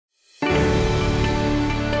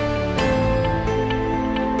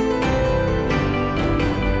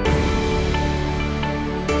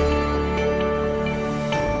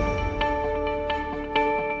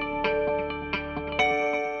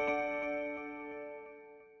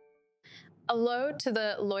Hello to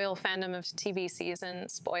the loyal fandom of TV season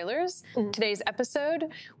spoilers. Today's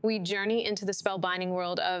episode, we journey into the spellbinding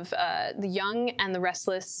world of the young and the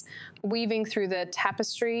restless, weaving through the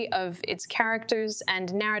tapestry of its characters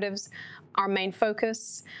and narratives. Our main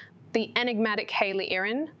focus, the enigmatic Hayley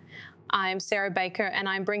Erin. I'm Sarah Baker, and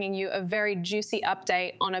I'm bringing you a very juicy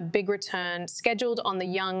update on a big return scheduled on the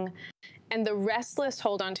young and the restless.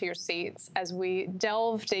 Hold on to your seats as we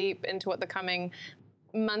delve deep into what the coming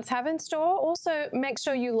months have in store. Also, make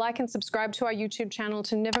sure you like and subscribe to our YouTube channel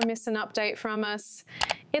to never miss an update from us.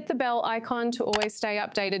 Hit the bell icon to always stay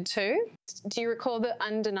updated too. Do you recall the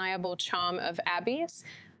undeniable charm of Abby's?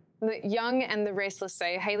 The young and the restless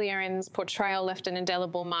say Hayley Erin's portrayal left an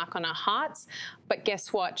indelible mark on our hearts, but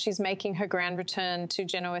guess what? She's making her grand return to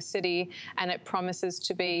Genoa City, and it promises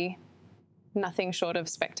to be nothing short of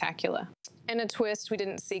spectacular. In a twist we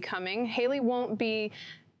didn't see coming, Hayley won't be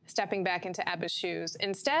stepping back into Abba's shoes.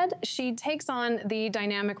 Instead, she takes on the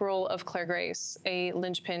dynamic role of Claire Grace, a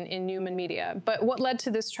linchpin in Newman Media. But what led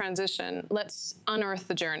to this transition? Let's unearth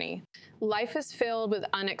the journey. Life is filled with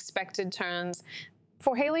unexpected turns.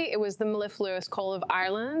 For Hayley, it was the mellifluous Coal of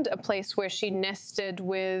Ireland, a place where she nested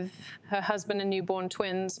with her husband and newborn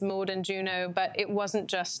twins, Maude and Juno, but it wasn't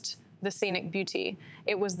just the scenic beauty.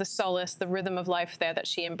 It was the solace, the rhythm of life there that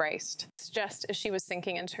she embraced. Just as she was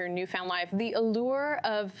sinking into her newfound life, the allure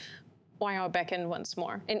of YR beckoned once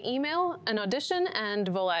more. An email, an audition, and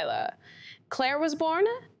voila. Claire was born,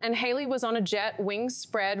 and Hayley was on a jet, wings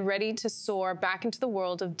spread, ready to soar back into the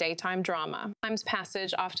world of daytime drama. Time's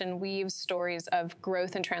passage often weaves stories of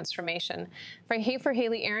growth and transformation. For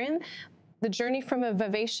Hayley Erin, the journey from a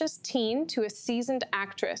vivacious teen to a seasoned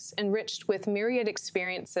actress enriched with myriad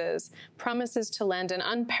experiences promises to lend an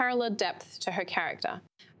unparalleled depth to her character.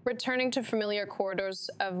 Returning to familiar corridors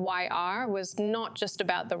of YR was not just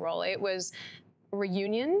about the role. It was a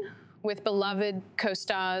reunion with beloved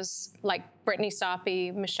co-stars like Brittany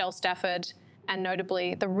Sarpy, Michelle Stafford, and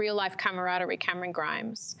notably the real-life camaraderie Cameron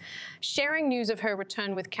Grimes. Sharing news of her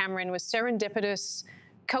return with Cameron was serendipitous,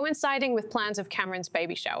 coinciding with plans of Cameron's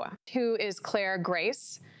baby shower. Who is Claire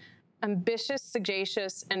Grace? Ambitious,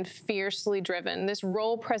 sagacious, and fiercely driven. This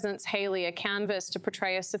role presents Hayley a canvas to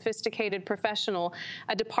portray a sophisticated professional,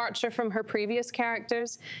 a departure from her previous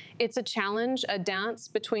characters. It's a challenge, a dance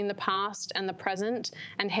between the past and the present,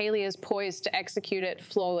 and Hayley is poised to execute it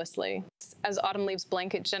flawlessly. As autumn leaves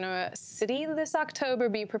blanket Genoa City this October,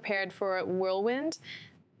 be prepared for a whirlwind.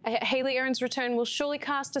 Hayley Erin's return will surely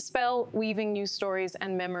cast a spell, weaving new stories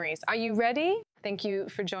and memories. Are you ready? Thank you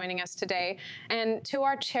for joining us today. And to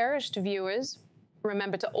our cherished viewers,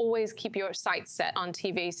 remember to always keep your sights set on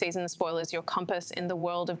TV season spoilers, your compass in the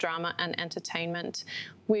world of drama and entertainment.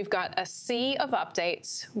 We've got a sea of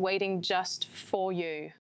updates waiting just for you.